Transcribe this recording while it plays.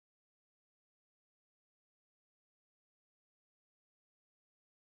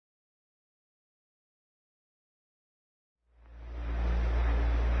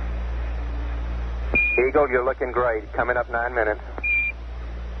Eagle, you're looking great. Coming up 9 minutes.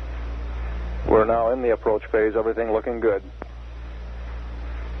 We're now in the approach phase. Everything looking good.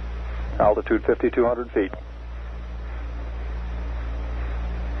 Altitude 5,200 feet.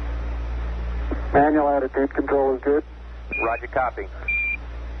 Manual attitude control is good. Roger, copy.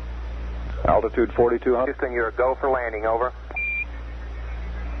 Altitude 4,200. Houston, you're a go for landing, over.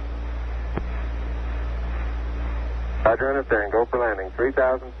 Roger, understand. Go for landing.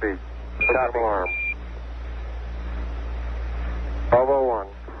 3,000 feet. Copy. Alarm. 1201.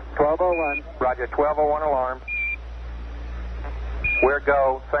 1201. Roger, 1201 alarm. We're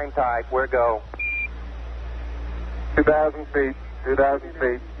go. Same type. We're go. 2,000 feet. 2,000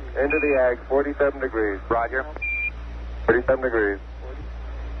 feet. Into the ag. 47 degrees. Roger. 37 degrees.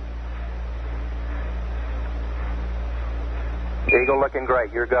 Eagle looking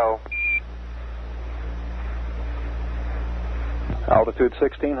great. You're go. Altitude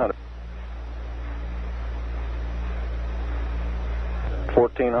 1,600.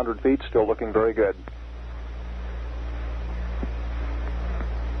 1,400 feet, still looking very good.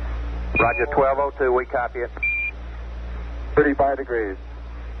 Roger, 1202. We copy it. 35 degrees.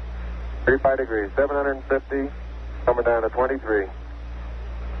 35 degrees. 750. Coming down to 23.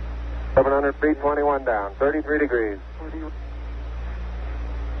 700 feet, 21 down. 33 degrees.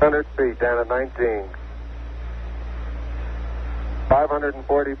 100 feet down at 19.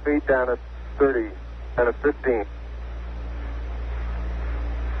 540 feet down at 30. Down at 15.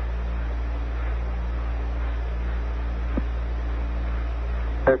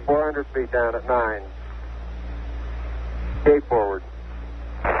 At 400 feet down at 9. Gate forward.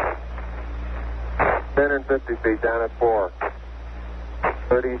 1050 feet down at 4.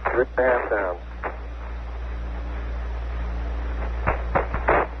 33 and a half down.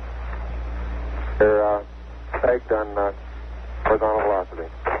 They're pegged on horizontal velocity.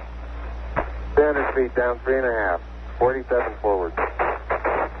 300 feet down, 3.5. 47 forward.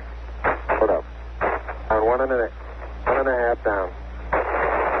 Put up. On 1.5 down.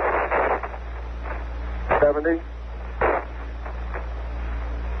 70.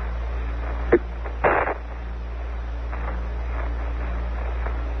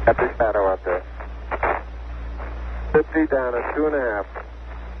 Got the shadow out there. 50 down at 2.5.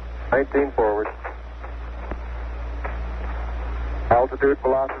 19 forward. Altitude,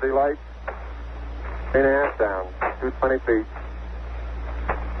 velocity, light. 3.5 down. 220 feet.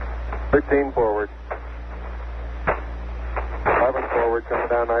 13 forward. 11 forward, coming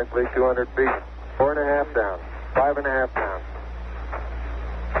down nicely. 200 feet. 4.5 down. 5.5 down.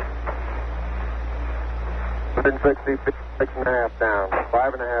 160 feet. 6.5 down.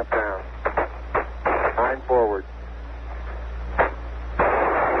 5.5 down. 9 forward.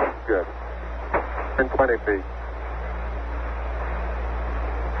 Good. 20 feet.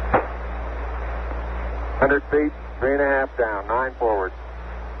 100 feet. 3.5 down. 9 forward.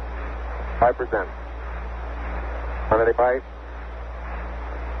 5%. 185.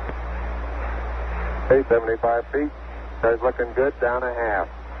 75 feet. Guys looking good. Down a half.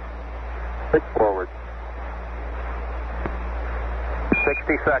 6 forward.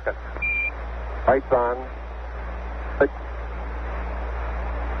 60 seconds. Lights on. 6.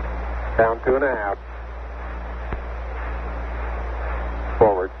 Down 2.5.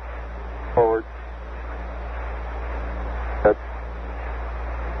 Forward. Forward. That's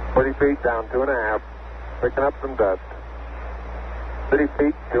 40 feet down 2.5. Picking up some dust. 30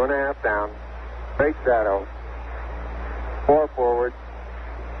 feet, 2.5 down. Straight shadow. 4 forward.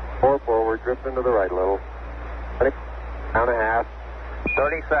 4 forward. Drifting to the right a little. Down a half.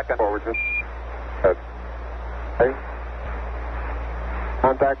 30 seconds. Forward. Good. Okay.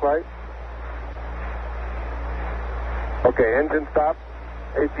 Contact light. Okay, engine stop.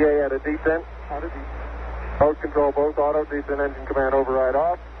 ACA at a descent. Mode control both auto. Descent engine command override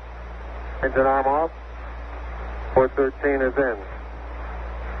off. Engine arm off. Port 13 is in.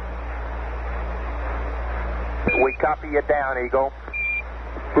 We copy you down, Eagle.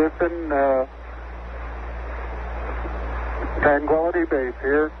 Listen, Tranquility Base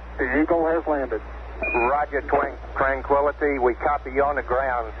here. The Eagle has landed. Roger, Tranquility. We copy you on the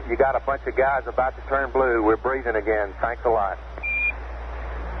ground. You got a bunch of guys about to turn blue. We're breathing again. Thanks a lot.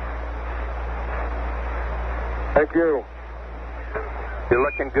 Thank you. You're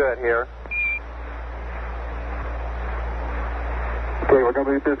looking good here. Okay, we're going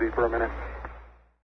to be busy for a minute.